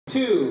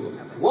2,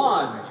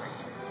 1.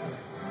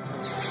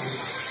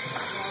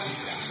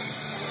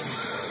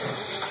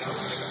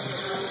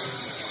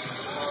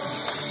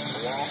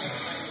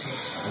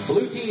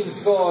 Blue team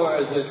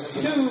scores with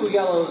 2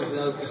 yellows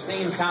at the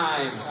same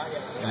time.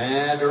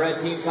 And the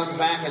red team comes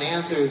back and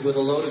answers with a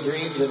load of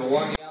greens and 1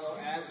 yellow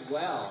as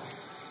well.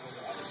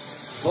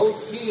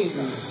 Both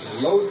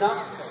teams loading up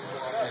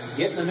and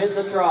getting them in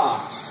the draw.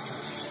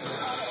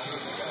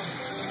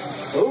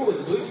 Oh,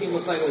 the blue team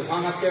looks like it was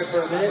hung up there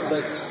for a minute,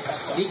 but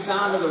sneaks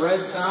on to the red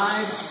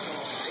side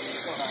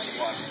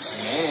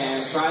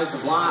and tries to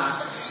block.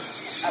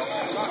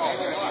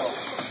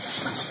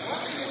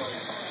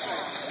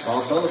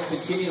 While both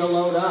continue to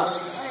load up.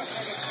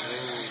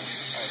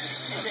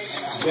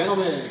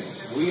 Gentlemen,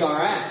 we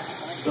are at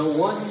the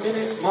 1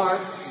 minute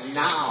mark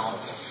now.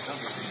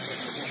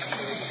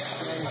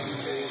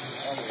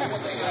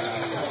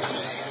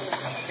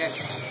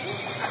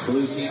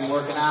 Blue team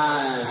working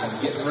on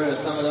getting rid of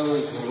some of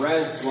those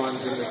red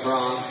ones in the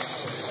front.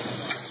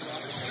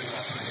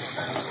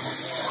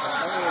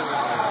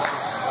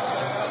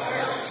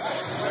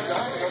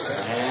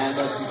 And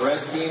the red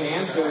team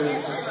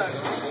answers.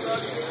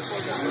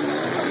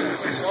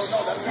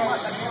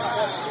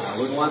 I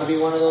wouldn't want to be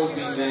one of those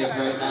beanbags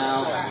right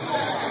now.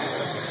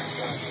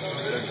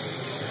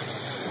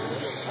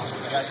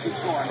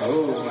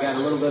 Oh, we got a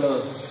little bit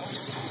of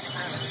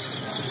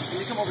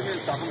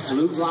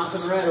blue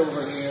blocking red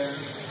over here.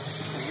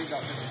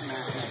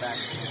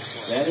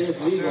 That is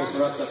legal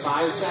for up to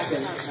 5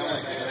 seconds.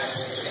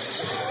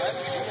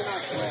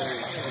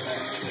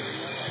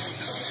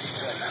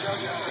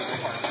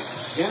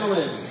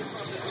 Gentlemen,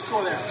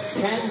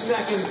 10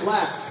 seconds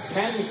left.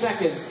 10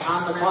 seconds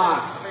on the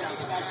clock.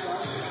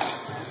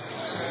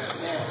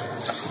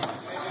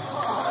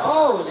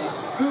 Oh, and they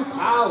scoop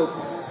out.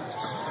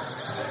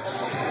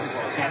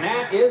 And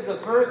that is the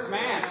first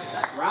match.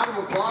 Round of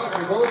applause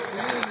for both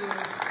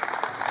teams.